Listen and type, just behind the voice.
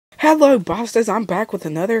Hello, bosses! I'm back with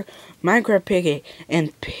another Minecraft Piggy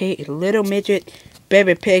and Little Midget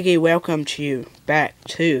Baby Piggy. Welcome to you back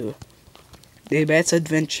to the best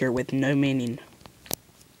adventure with no meaning,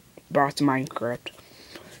 Boss Minecraft.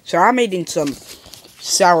 So I'm eating some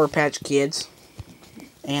Sour Patch Kids,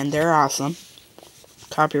 and they're awesome.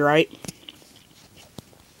 Copyright.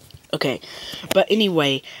 Okay, but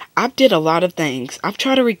anyway, I did a lot of things. I've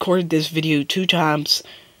tried to record this video 2 times,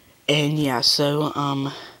 and yeah, so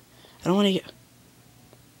I don't want to get...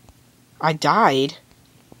 I died.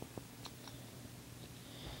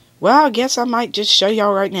 Well, I guess I might just show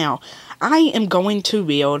y'all right now. I am going to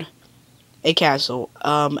build a castle.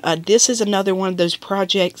 This is another one of those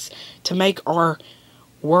projects to make our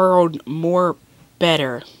world more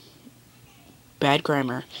better. Bad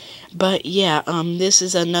grammar. But yeah, this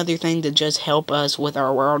is another thing to just help us with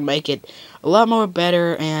our world, make it a lot more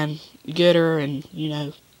better and gooder and, you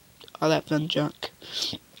know, all that fun junk.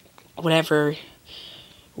 Whatever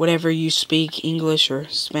you speak, English or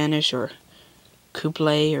Spanish or couple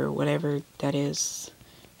or whatever that is.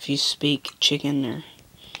 If you speak chicken or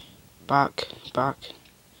bok.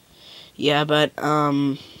 Yeah, but,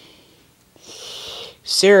 new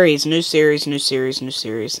series. A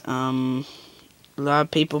lot of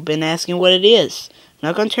people been asking what it is. I'm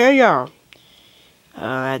not gonna tell y'all.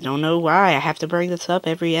 I don't know why. I have to bring this up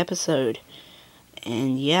every episode.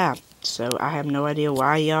 And yeah, so I have no idea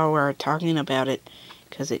why y'all are talking about it.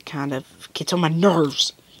 Because it kind of gets on my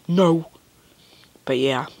nerves. No. But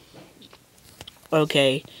yeah.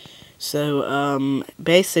 Okay. So,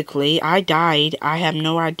 basically, I died. I have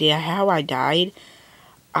no idea how I died.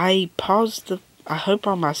 I paused the... I hope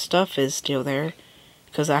all my stuff is still there.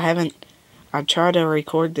 Because I tried to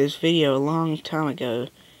record this video a long time ago.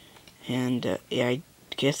 And, yeah, I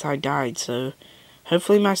guess I died. So,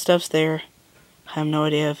 hopefully my stuff's there. I have no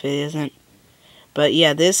idea if it isn't. But,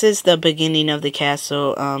 yeah, this is the beginning of the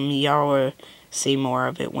castle. Y'all will see more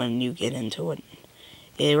of it when you get into it.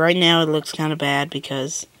 Right now, it looks kind of bad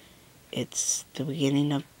because it's the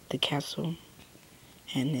beginning of the castle.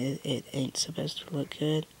 And it ain't supposed to look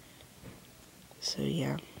good. So,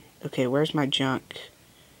 yeah. Okay, where's my junk?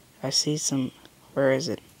 I see some... Where is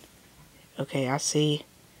it? Okay, I see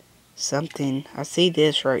something. I see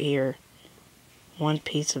this right here. One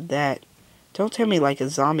piece of that. Don't tell me like a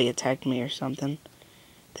zombie attacked me or something.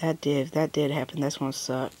 That did happen. That's gonna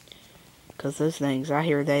suck. Because those things, I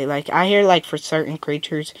hear for certain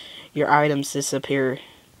creatures, your items disappear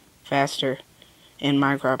faster in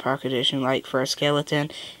Minecraft Pocket Edition. Like for a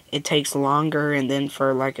skeleton, it takes longer, and then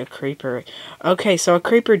for like a creeper. Okay, so a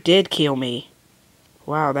creeper did kill me.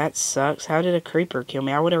 Wow, that sucks. How did a creeper kill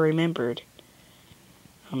me? I would have remembered.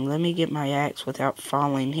 Let me get my axe without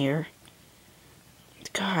falling here.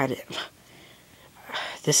 God.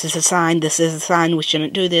 This is a sign. This is a sign. We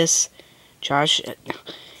shouldn't do this. Josh,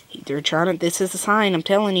 they're trying to... This is a sign, I'm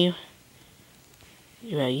telling you.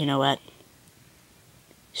 You know what?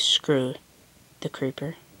 Screw the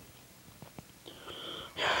creeper.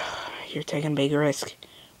 You're taking a big risk.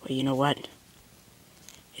 Well, you know what?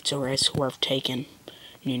 It's a risk worth taking.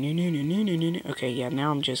 Okay, yeah,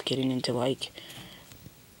 now I'm just getting into, like...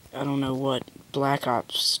 I don't know what. Black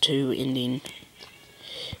Ops 2 ending...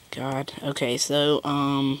 God. Okay, so,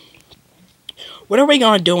 what are we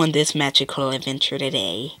gonna do in this magical adventure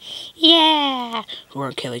today? Yeah! We're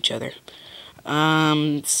gonna kill each other.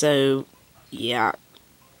 So, yeah.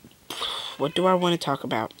 What do I want to talk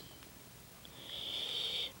about?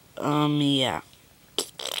 Yeah.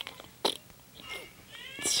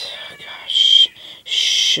 Gosh.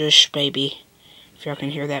 Shush, baby. If y'all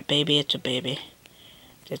can hear that baby, it's a baby.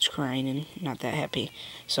 That's crying and not that happy.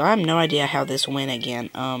 So I have no idea how this went again.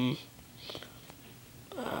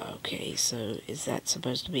 Okay, so is that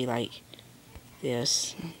supposed to be like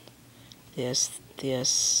this? I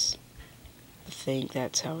think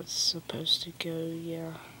that's how it's supposed to go,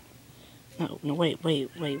 yeah. No, wait,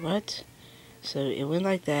 what? So it went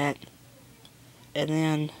like that. And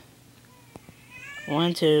then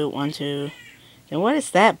 1, 2, 1, 2. Then what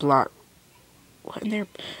is that block? What in there?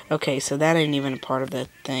 Okay, so that ain't even a part of the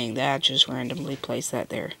thing. That just randomly placed that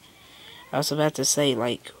there. I was about to say,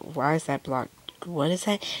 like, why is that block? What is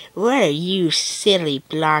that? What are you, silly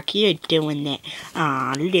block? You're doing that.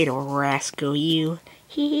 Aw, little rascal, you.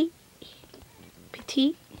 Hee hee.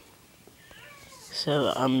 Petite.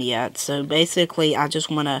 So, yeah. So, basically, I just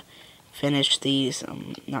want to finish these.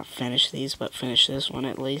 Not finish these, but finish this one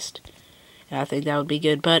at least. I think that would be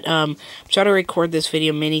good. But, I'm trying to record this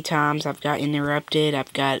video many times. I've got interrupted.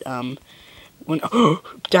 I've got,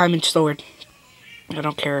 diamond sword. I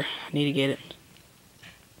don't care. I need to get it.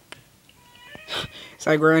 It's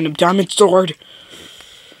like random diamond sword.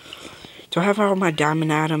 Do I have all my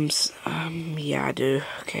diamond items? Yeah, I do.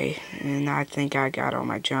 Okay, and I think I got all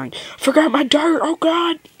my junk. Forgot my dirt! Oh,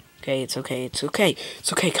 God! Okay, it's okay, it's okay.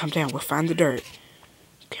 It's okay, calm down. We'll find the dirt.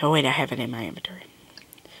 Okay, oh, wait, I have it in my inventory.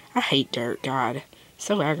 I hate dirt, God.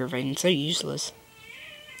 So aggravating, so useless.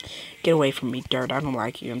 Get away from me, dirt. I don't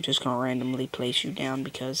like you. I'm just gonna randomly place you down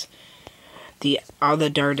because all the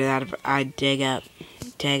dirt that I dig up.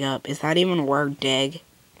 Is that even a word? Dig.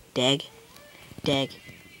 That's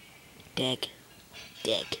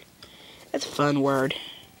a fun word.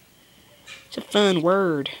 It's a fun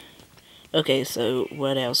word. Okay, so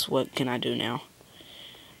what else? What can I do now?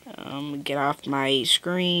 Get off my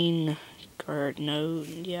screen. Guard, no,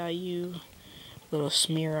 yeah, you. Little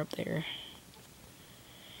smear up there.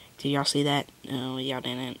 Did y'all see that? No, y'all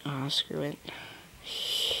didn't. Oh, screw it.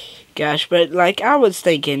 Gosh, but like I was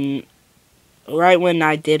thinking, right when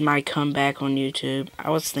I did my comeback on YouTube, I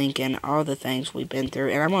was thinking all the things we've been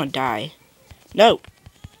through, and I'm gonna die. No!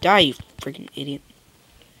 Die, you freaking idiot.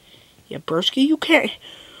 Yeah, broski, you can't.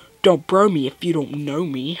 Don't bro me if you don't know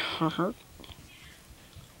me.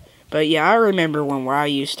 But yeah, I remember when I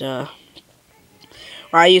used to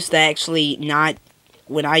actually not,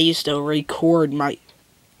 when I used to record my,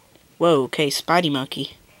 whoa, okay, Spidey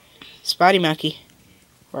Monkey. Spidey Monkey,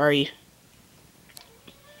 where are you?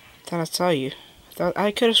 I thought I saw you.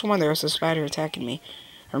 I could have sworn there was a spider attacking me.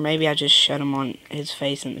 Or maybe I just shut him on his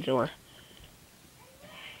face in the door.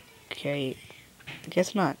 Okay, I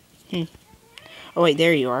guess not. Oh wait,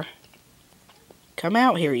 there you are. Come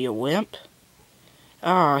out here, you wimp.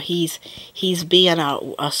 Oh, he's being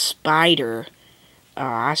a spider. Oh,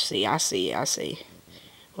 I see.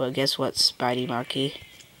 Well, guess what, Spidey Monkey?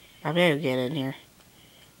 I better get in here.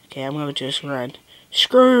 Okay, I'm gonna just run.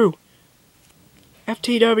 Screw!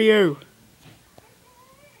 FTW!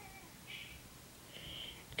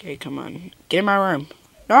 Okay, come on. Get in my room.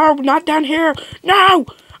 No, not down here! No!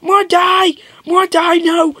 I'm gonna die! I'm gonna die!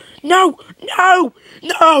 No! No! No!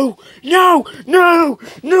 No! No! No!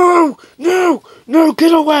 No! No! No!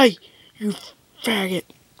 Get away! You faggot.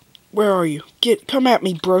 Where are you? Come at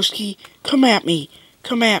me, broski. Come at me.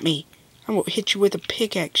 Come at me. I'm gonna hit you with a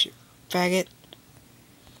pickaxe, you faggot.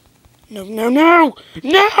 No, no, no!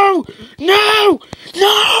 No! No!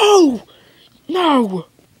 No! No!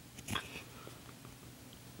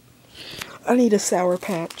 I need a Sour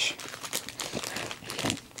Patch.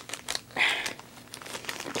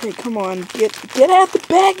 Okay, come on. Get out the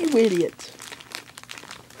bag, you idiot.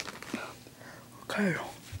 Okay.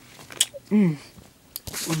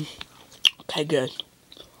 Okay, good.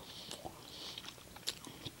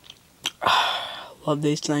 Love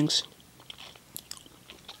these things.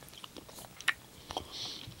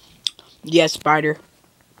 Yes, Spider.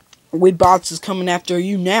 We bots is coming after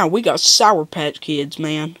you now. We got Sour Patch Kids,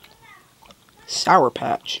 man. Sour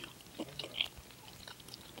Patch.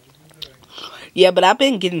 Yeah, but I've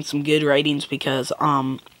been getting some good ratings because,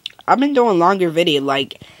 I've been doing longer video,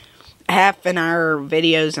 like, half-an-hour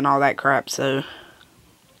videos and all that crap, so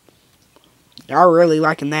y'all really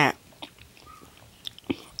liking that.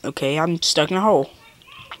 Okay, I'm stuck in a hole.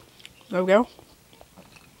 There we go.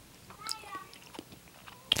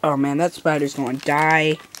 Oh, man, that spider's going to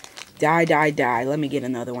die. Die, die, die. Let me get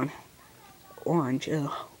another one. Orange,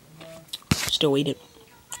 ugh. Still eat it.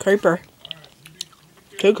 Creeper.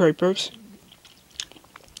 2 creepers.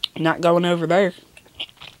 Not going over there.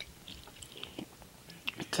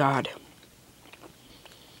 God.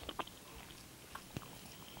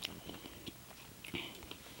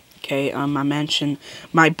 Okay, my mansion,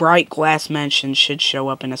 my bright glass mansion should show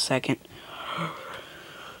up in a second.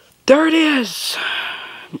 There it is!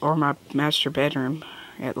 Or my master bedroom,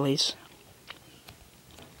 at least.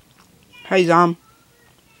 Hey, Zom.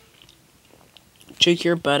 Juke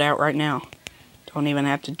your butt out right now. Don't even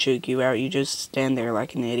have to juke you out. You just stand there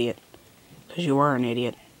like an idiot. Because you are an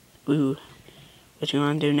idiot. Ooh. What you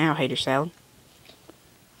want to do now, hater salad?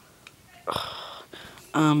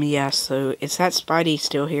 Yeah, so is that Spidey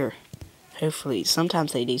still here? Hopefully.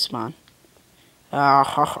 Sometimes they despawn.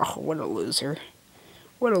 Ah, what a loser.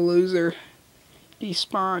 What a loser.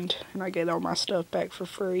 Despawned, and I get all my stuff back for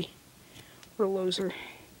free. What a loser.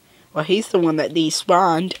 Well, he's the one that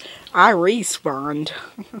despawned. I respawned.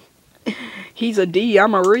 He's a D,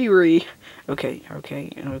 I'm a Riri. Okay.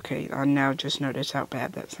 I now just noticed how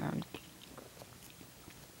bad that sounded.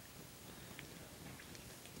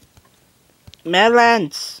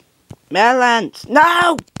 Melons! Melons!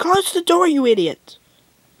 No! Close the door, you idiot!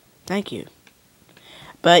 Thank you.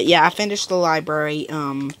 But yeah, I finished the library.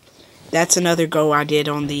 That's another goal I did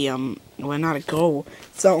on the, well, not a goal.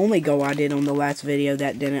 It's the only goal I did on the last video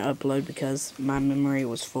that didn't upload because my memory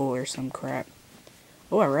was full or some crap.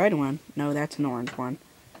 Oh, a red one. No, that's an orange one.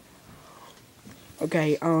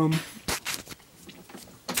 Okay,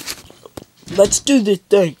 let's do this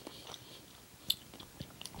thing.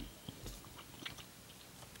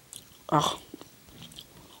 Oh,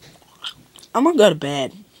 I'm gonna go to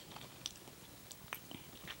bed.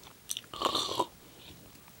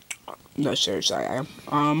 No, seriously, I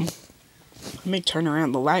am. Let me turn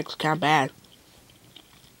around. The lag's kind of bad.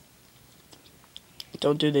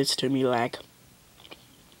 Don't do this to me, lag.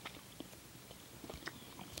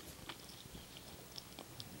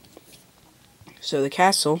 So the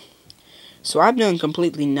castle. So I've done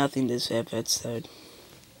completely nothing this episode.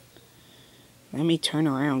 Let me turn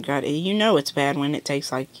around. God, you know it's bad when it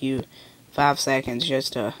takes like you 5 seconds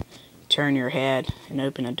just to turn your head and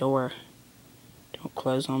open a door. Don't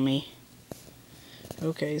close on me.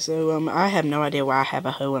 Okay, so I have no idea why I have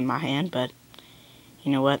a hoe in my hand, but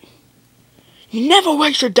you know what? You never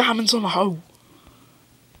waste your diamonds on a hoe.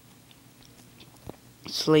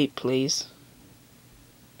 Sleep, please.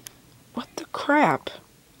 What the crap?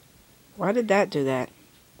 Why did that do that?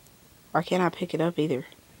 Why can't I pick it up either?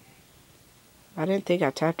 I didn't think I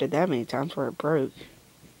tapped it that many times where it broke.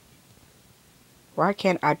 Why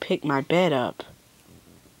can't I pick my bed up?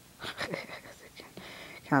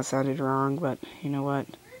 Kind of sounded wrong, but you know what?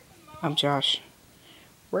 I'm Josh.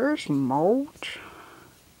 Where's Mulch?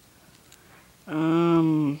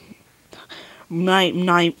 Night.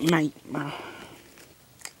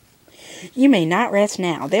 You may not rest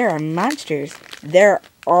now. There are monsters. There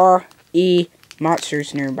are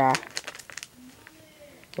monsters nearby.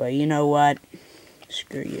 Well, you know what?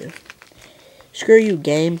 Screw you. Screw you,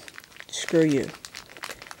 game. Screw you.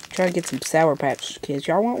 Try to get some Sour Patch Kids.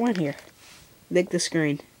 Y'all want one here? Lick the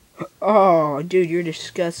screen. Oh, dude, you're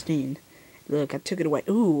disgusting. Look, I took it away.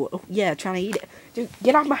 Ooh, oh, yeah, trying to eat it. Dude,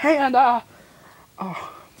 get off my hand. Oh.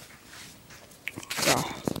 Oh.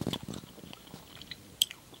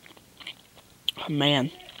 Oh,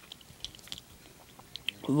 man.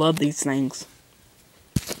 Love these things.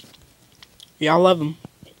 Y'all love them.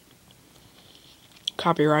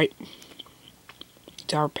 Copyright.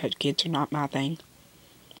 Sour Patch Kids are not my thing.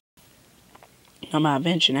 Not my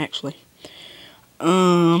invention, actually.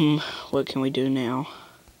 What can we do now?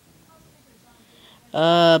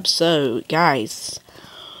 So, guys.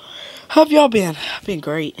 How have y'all been? I've been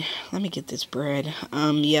great. Let me get this bread.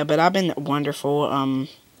 Yeah, but I've been wonderful. A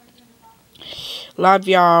lot of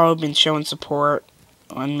y'all have been showing support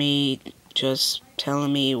on me, just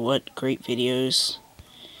telling me what great videos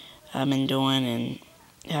I've been doing and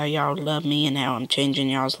how y'all love me and how I'm changing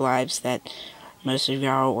y'all's lives, that most of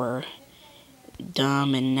y'all were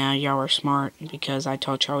dumb and now y'all are smart because I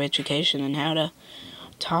taught y'all education and how to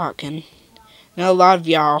talk. And now a lot of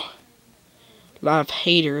y'all, a lot of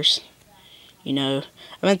haters, you know,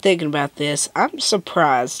 I've been thinking about this. I'm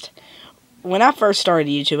surprised. When I first started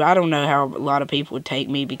YouTube, I don't know how a lot of people would take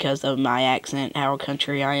me because of my accent, how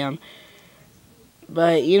country I am.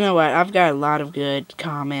 But you know what? I've got a lot of good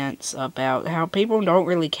comments about how people don't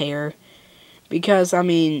really care. Because, I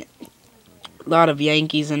mean, a lot of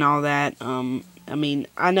Yankees and all that. I mean,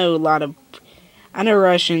 I know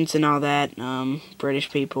Russians and all that, British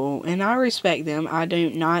people, and I respect them. I do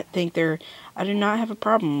not have a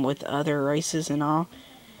problem with other races and all.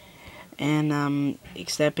 And,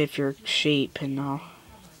 except if you're sheep and all.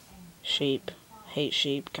 Sheep. Hate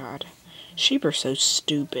sheep, God. Sheep are so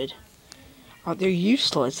stupid. Oh, they're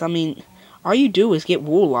useless. I mean, all you do is get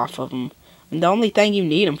wool off of them. And the only thing you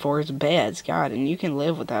need them for is beds, God, and you can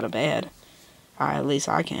live without a bed. At least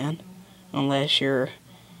I can. Unless you're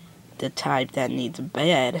the type that needs a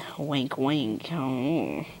bed. Wink, wink.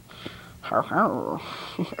 Oh, oh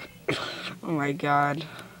my God.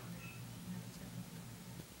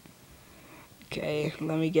 Okay,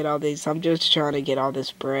 let me get all these. I'm just trying to get all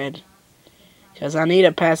this bread. Because I need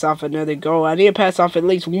to pass off another goal. I need to pass off at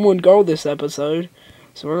least one goal this episode.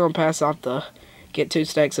 So we're going to pass off the get 2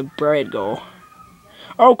 stacks of bread goal.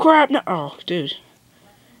 Oh, crap. No. Oh, dude.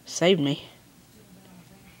 Saved me.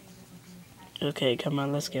 Okay, come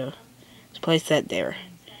on. Let's go. Let's place that there.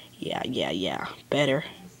 Yeah. Better.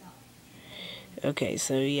 Okay,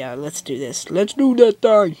 so yeah, let's do this. Let's do that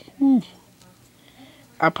thing. Woo.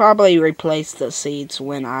 I'll probably replace the seeds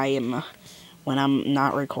when I'm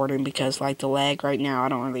not recording because, like, the lag right now, I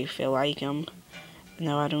don't really feel like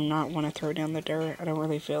no, I do not want to throw down the dirt. I don't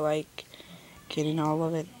really feel like getting all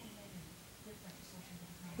of it.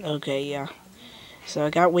 Okay, yeah. So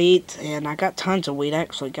I got wheat, and I got tons of wheat,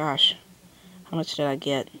 actually. Gosh, how much did I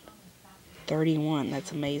get? 31.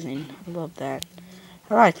 That's amazing. I love that.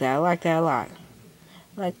 I like that. I like that a lot.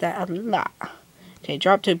 I like that a lot. Okay,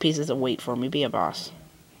 drop 2 pieces of wheat for me. Be a boss.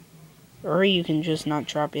 Or you can just not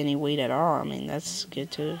drop any weight at all. I mean, that's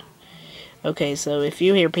good too. Okay, so if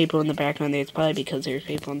you hear people in the background, it's probably because there's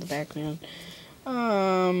people in the background.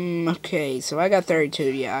 Okay, so I got 32.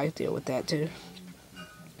 Yeah, I deal with that too.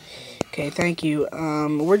 Okay, thank you.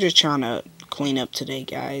 We're just trying to clean up today,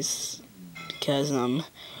 guys. Because,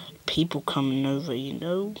 people coming over, you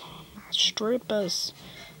know, strippers.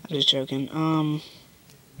 I'm just joking.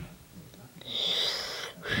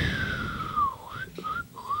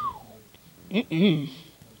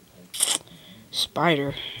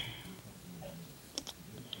 Spider.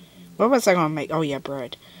 What was I gonna make? Oh yeah,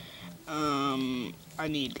 bread. I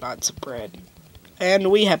need lots of bread. And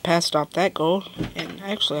we have passed off that goal. And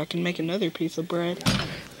actually, I can make another piece of bread.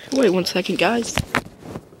 Wait 1 second, guys.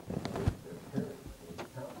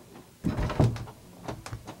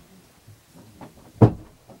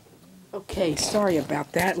 Okay, sorry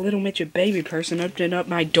about that. Little midget baby person opened up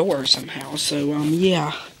my door somehow. So,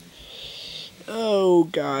 yeah. Oh,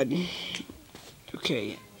 God.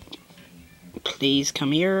 Okay. Please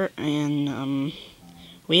come here. And,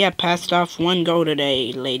 we have passed off 1 goal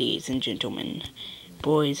today, ladies and gentlemen.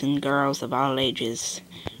 Boys and girls of all ages.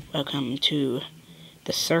 Welcome to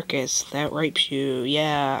the circus that rapes you.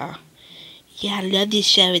 Yeah. Yeah, I love this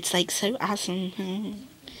show. It's, like, so awesome.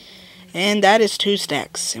 And that is 2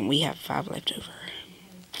 stacks. And we have 5 left over.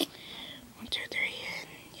 1, 2, 3.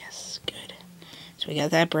 Yes, good. So we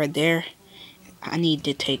got that bread there. I need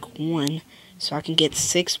to take 1 so I can get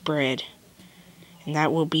 6 bread. And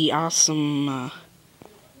that will be awesome.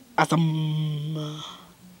 Awesome.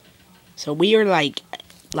 So we are like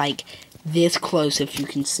this close if you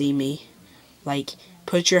can see me. Like,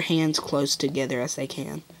 put your hands close together as they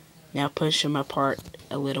can. Now push them apart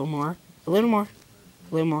a little more. A little more.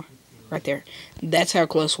 A little more. Right there. That's how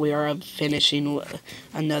close we are of finishing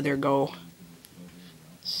another goal.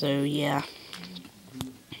 So, yeah.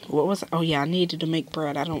 What was... Oh, yeah, I needed to make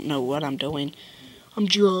bread. I don't know what I'm doing. I'm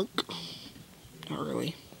drunk. Not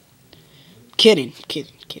really. Kidding.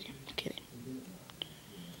 Kidding.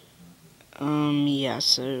 Yeah,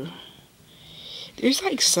 so... There's,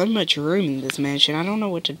 like, so much room in this mansion. I don't know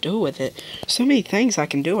what to do with it. So many things I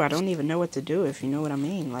can do. I don't even know what to do, if you know what I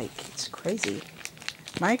mean. Like, it's crazy.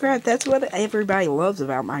 Minecraft, that's what everybody loves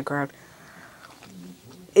about Minecraft.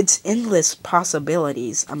 It's endless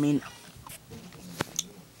possibilities. I mean,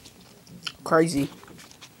 crazy.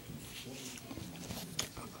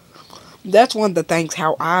 That's one of the things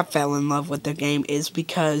how I fell in love with the game is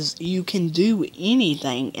because you can do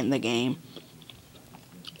anything in the game.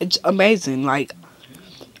 It's amazing, like,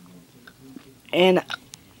 and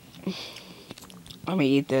let me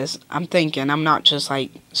eat this. I'm thinking, I'm not just like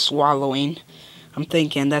swallowing. I'm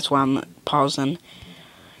thinking, that's why I'm pausing.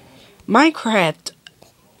 Minecraft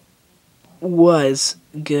was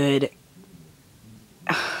good.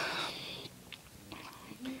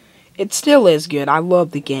 It still is good. I love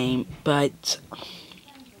the game, but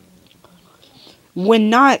when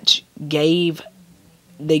Notch gave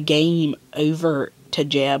the game over to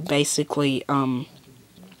Jeb, basically, I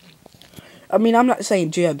mean, I'm not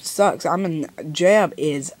saying Jeb sucks. I mean, Jeb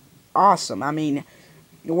is awesome. I mean,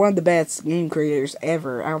 one of the best game creators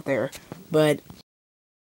ever out there, but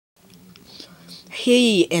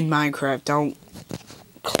he and Minecraft don't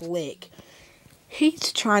click.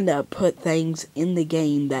 He's trying to put things in the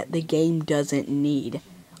game that the game doesn't need.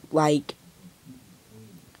 Like,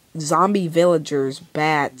 zombie villagers,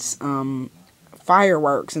 bats,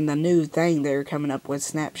 fireworks, and the new thing they're coming up with,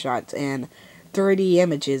 snapshots, and 3D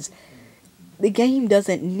images. The game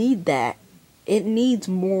doesn't need that. It needs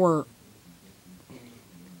more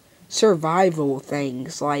survival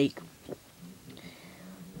things, like,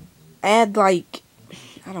 add, like,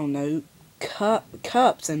 I don't know,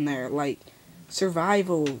 cups in there, like,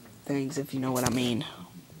 survival things, if you know what I mean.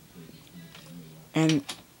 And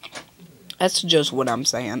that's just what I'm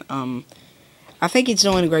saying. I think he's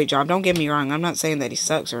doing a great job. Don't get me wrong. I'm not saying that he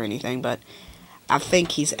sucks or anything, but I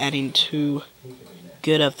think he's adding too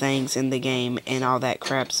good of things in the game and all that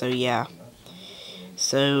crap. So yeah.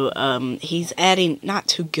 So he's adding not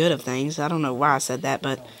too good of things. I don't know why I said that,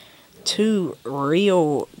 but too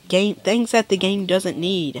real game things that the game doesn't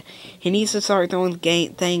need. He needs to start throwing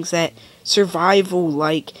things that survival,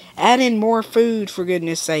 like add in more food, for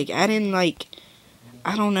goodness sake. Add in, like,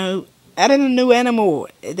 I don't know, add in a new animal.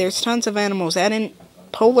 There's tons of animals. Add in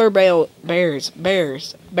polar bears,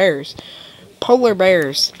 polar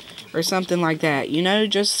bears, or something like that. You know,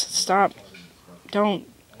 just stop. Don't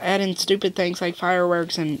add in stupid things like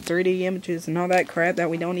fireworks and 3D images and all that crap that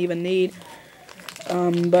we don't even need.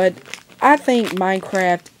 But I think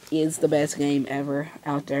Minecraft is the best game ever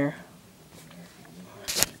out there.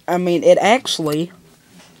 I mean, it actually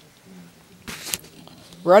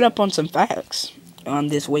read up on some facts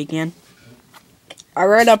this weekend. I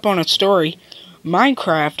read up on a story,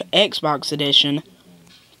 Minecraft Xbox Edition.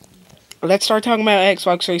 Let's start talking about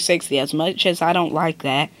Xbox 360. As much as I don't like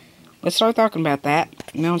that, let's start talking about that.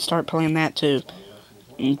 And then I'll start playing that too.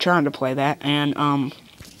 I'm trying to play that. And,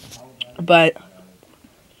 but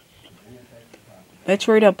let's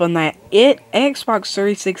read up on that. Xbox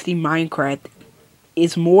 360 Minecraft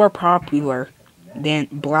is more popular than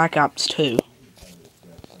Black Ops 2.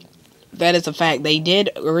 That is a fact. They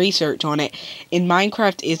did research on it, and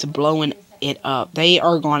Minecraft is blowing it up. They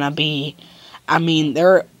are gonna be, I mean,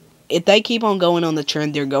 if they keep on going on the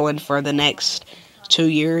trend they're going for the next 2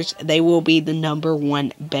 years, they will be the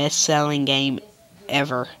 #1 best-selling game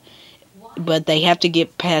ever. But they have to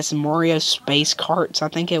get past Mario Space Carts. I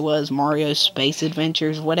think it was Mario Space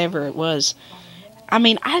Adventures, whatever it was. I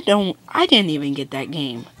mean, I didn't even get that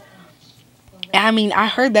game. I mean, I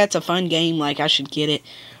heard that's a fun game, like I should get it.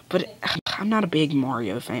 But I'm not a big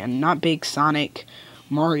Mario fan. Not big Sonic,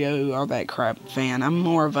 Mario, all that crap fan. I'm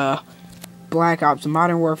more of a Black Ops,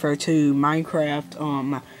 Modern Warfare 2,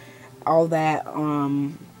 Minecraft, all that,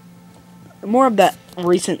 more of the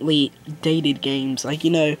recently dated games. Like, you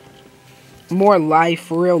know, more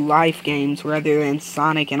real life games rather than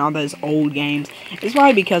Sonic and all those old games. It's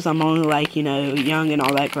probably because I'm only, like, you know, young and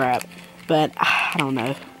all that crap. But, I don't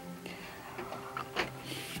know.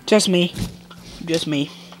 Just me. Just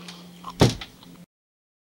me.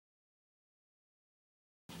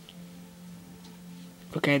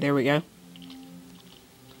 Okay, there we go.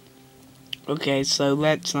 Okay, so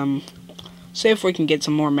let's, see if we can get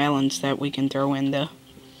some more melons that we can throw in the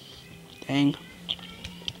thing.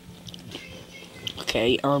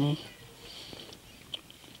 Okay,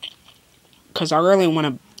 because I really want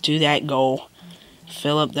to do that goal.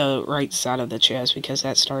 Fill up the right side of the chest, because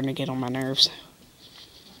that's starting to get on my nerves.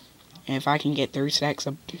 And if I can get 3 stacks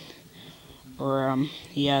of, or,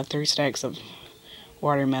 3 stacks of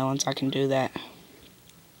watermelons, I can do that.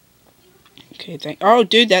 Okay, oh,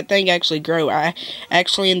 dude, that thing actually grew. I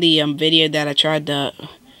actually, in the video that I tried to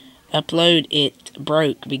upload, it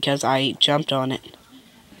broke because I jumped on it.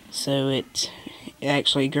 So it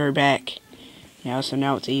actually grew back. So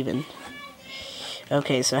now it's even.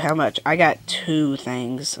 Okay, so how much? I got 2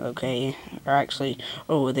 things, okay. Or actually,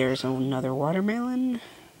 oh, there's another watermelon.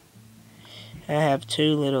 I have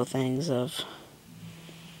 2 little things of.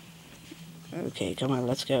 Okay, come on,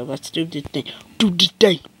 let's go. Let's do this thing. Do this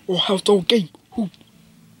thing. Or house all game. Ooh.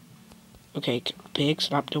 Okay, pigs,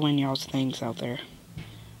 stop doing y'all's things out there.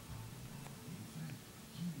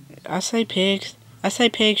 I say pigs,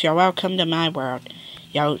 y'all all come to my world.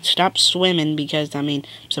 Y'all stop swimming, because, I mean,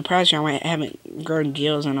 I'm surprised y'all haven't grown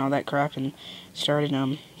gills and all that crap and started,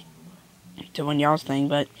 doing y'all's thing,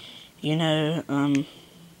 but, you know,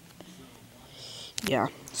 yeah,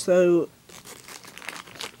 so,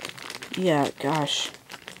 yeah, gosh.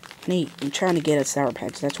 Neat. I'm trying to get a Sour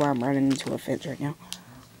Patch. That's why I'm running into a fence right now.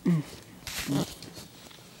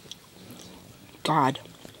 God.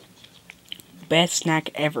 Best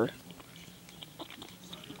snack ever.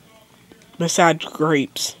 Besides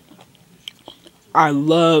grapes. I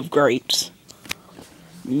love grapes.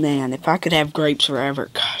 Man, if I could have grapes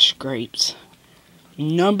forever. Gosh, grapes.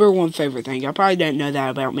 #1 favorite thing. Y'all probably didn't know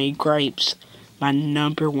that about me. Grapes. My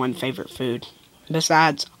 #1 favorite food.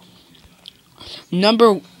 Besides,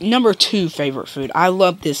 number 2 favorite food. I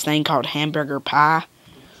love this thing called hamburger pie.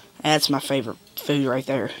 That's my favorite food right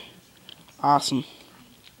there. Awesome.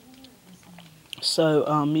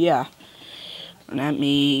 So, yeah. Let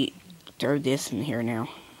me throw this in here now.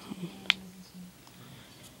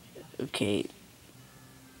 Okay.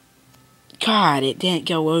 God, it didn't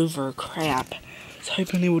go over. Crap. I was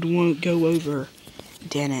hoping it won't go over.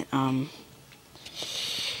 Didn't.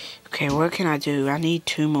 Okay, what can I do? I need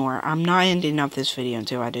 2 more. I'm not ending up this video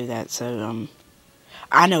until I do that, so,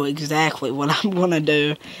 I know exactly what I'm gonna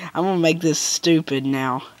do. I'm gonna make this stupid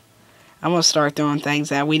now. I'm gonna start throwing things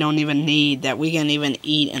that we don't even need, that we can't even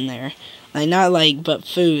eat in there. Like, not like, but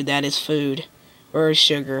food, that is food. Or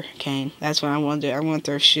sugar cane. That's what I want to do. I want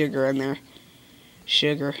to throw sugar in there.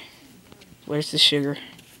 Sugar. Where's the sugar?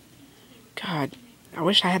 God, I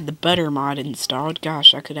wish I had the butter mod installed.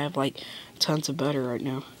 Gosh, I could have, like, tons of butter right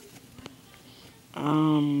now.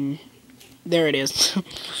 There it is.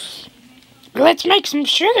 Let's make some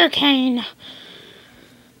sugar cane.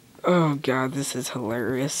 Oh, God, this is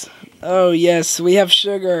hilarious. Oh, yes, we have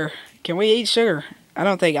sugar. Can we eat sugar?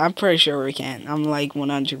 I'm pretty sure we can. I'm, like,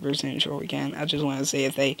 100% sure we can. I just want to see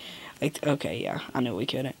if they, like, okay, yeah, I know we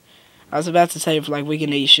couldn't. I was about to say, if, like, we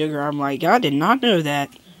can eat sugar. I'm like, I did not know that.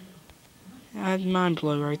 I had mind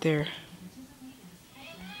blow right there.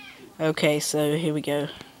 Okay, so here we go.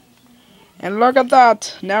 And look at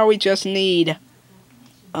that! Now we just need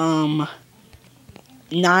 9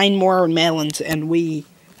 more melons, and we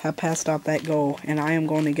have passed off that goal. And I am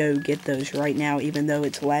going to go get those right now, even though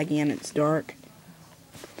it's laggy and it's dark.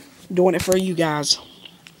 Doing it for you guys.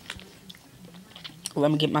 Let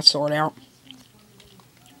me get my sword out.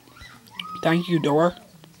 Thank you, door.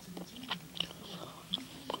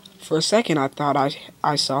 For a second, I thought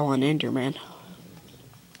I saw an Enderman.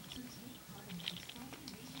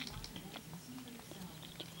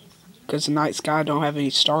 Because the night sky don't have any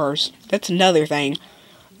stars. That's another thing.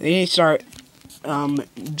 They need to start,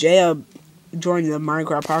 Jeb joined the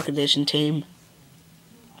Minecraft Pocket Edition team.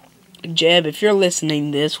 Jeb, if you're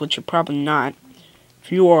listening to this, which you're probably not,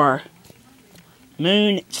 if you are,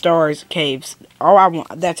 moon, stars, caves. All I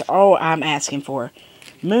want, that's all I'm asking for.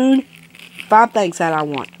 Moon, 5 things that I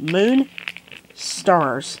want. Moon,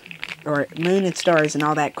 stars, or moon and stars and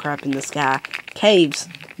all that crap in the sky. Caves,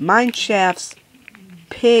 mine shafts,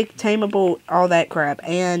 pig, tameable, all that crap,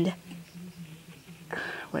 and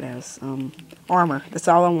what else? Armor. That's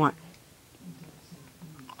all I want.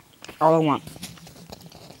 All I want.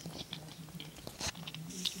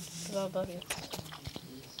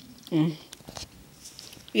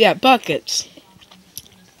 Yeah, buckets.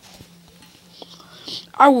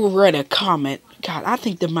 I will read a comment. God, I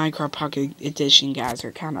think the Minecraft Pocket Edition guys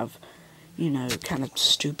are kind of, kind of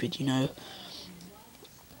stupid,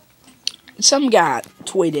 Some guy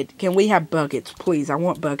tweeted, "Can we have buckets, please? I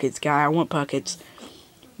want buckets, guy. I want buckets."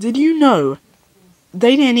 Did you know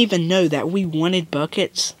they didn't even know that we wanted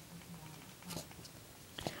buckets?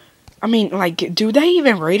 I mean, like, do they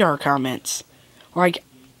even read our comments? Like,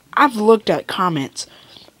 I've looked at comments.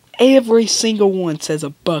 Every single one says a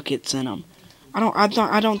buckets in them.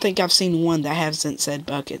 I don't think I've seen one that hasn't said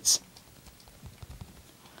buckets.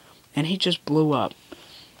 And he just blew up.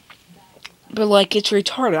 But, like, it's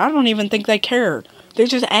retarded. I don't even think they care. They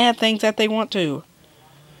just add things that they want to.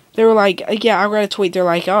 They were like, yeah, I read a tweet. They're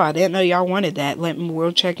like, oh, I didn't know y'all wanted that.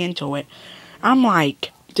 We'll check into it. I'm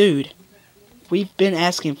like, dude, we've been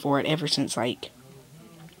asking for it ever since, like,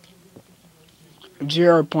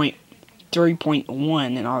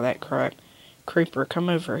 0.3.1 and all that crap. Creeper, come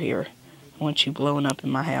over here. I want you blowing up in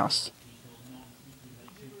my house.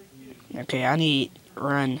 Okay, I need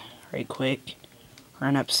run right quick.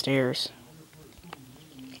 Run upstairs.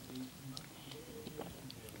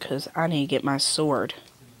 Because I need to get my sword.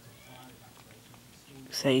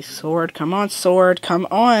 Say, sword, come on, sword, come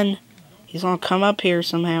on. He's gonna come up here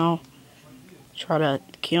somehow. Try to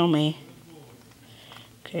kill me.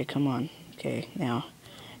 Okay, come on. Okay, now.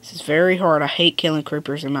 This is very hard. I hate killing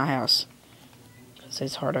creepers in my house. Because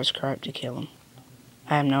it's hard as crap to kill him.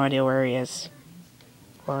 I have no idea where he is.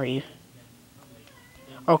 Where are you?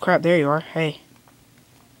 Oh crap, there you are. Hey.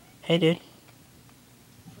 Hey, dude.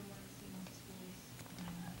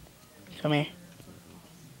 Come here.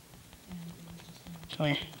 Come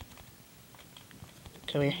here.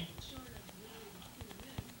 Come here.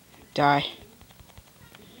 Die.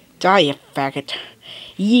 Die, you faggot.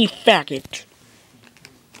 Ye faggot.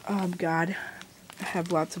 Oh, God. I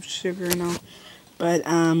have lots of sugar and all. But,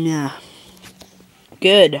 yeah.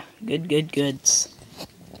 Good. Goods.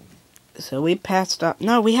 So we passed off.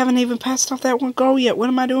 No, we haven't even passed off that one goal yet. What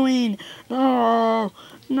am I doing? No.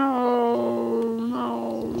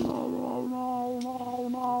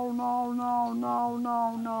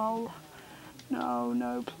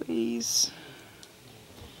 No, please.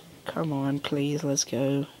 Come on, please, let's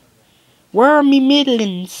go. Where are me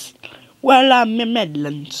midlands? Where are me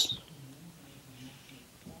midlands?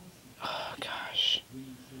 Oh, gosh.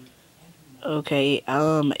 Okay,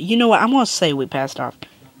 you know what? I'm gonna say we passed off.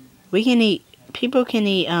 We can eat, people can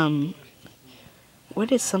eat,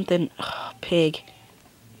 what is something, pig.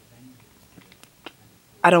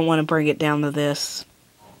 I don't want to bring it down to this.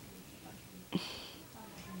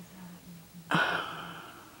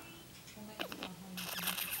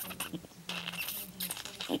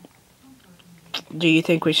 Do you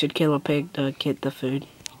think we should kill a pig to get the food?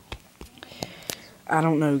 I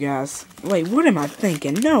don't know, guys. Wait, what am I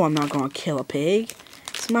thinking? No, I'm not going to kill a pig.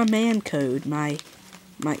 It's my man code, my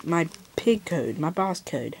pig code, my boss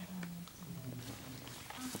code.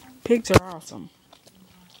 Pigs are awesome.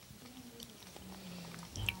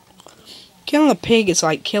 Killing a pig is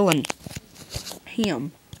like killing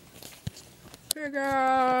him. Pig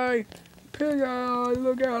eye! Pig eye!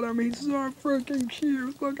 Look at him, he's so freaking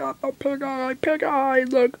cute. Look at the pig eye! Pig eye!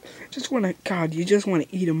 Look! Just wanna, God, you just wanna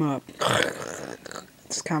eat him up.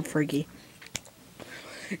 It's kind of freaky.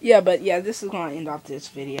 Yeah, but yeah, this is gonna end off this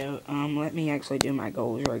video. Let me actually do my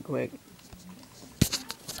goals right quick.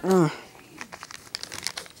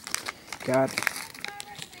 God.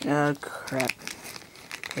 Oh, crap.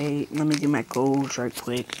 Hey, let me do my goals right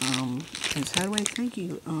quick. Prince Hideaway, thank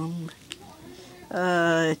you.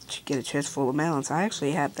 Get a chest full of melons. I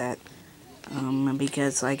actually have that.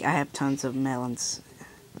 Because, like, I have tons of melons.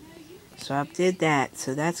 So I did that,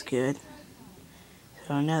 so that's good.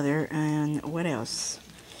 So another, and what else?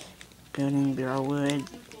 Building barrel wood.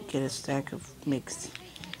 Get a stack of mixed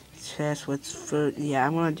chest with food. Yeah,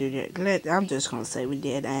 I'm gonna do that. I'm just gonna say we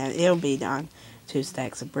did, and it'll be done. 2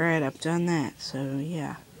 stacks of bread. I've done that. So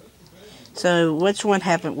yeah. So which one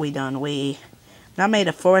haven't we done? I made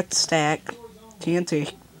a 4th stack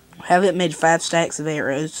TNT. Haven't made 5 stacks of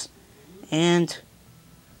arrows, and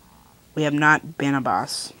we have not been a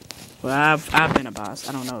boss. Well, I've been a boss.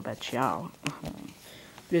 I don't know about y'all.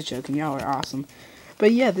 Just joking. Y'all are awesome.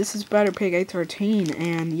 But yeah, this is Butterpig 813,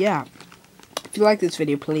 and yeah. If you like this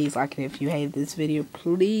video, please like it. If you hate this video,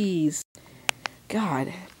 please,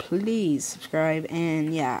 God, please subscribe.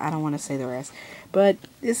 And yeah, I don't want to say the rest. But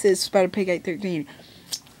this is Spider-Pig813.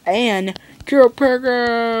 And Kill Piggy!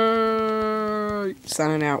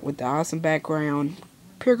 Signing out with the awesome background.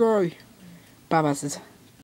 Piggy! Bye-bye, sis.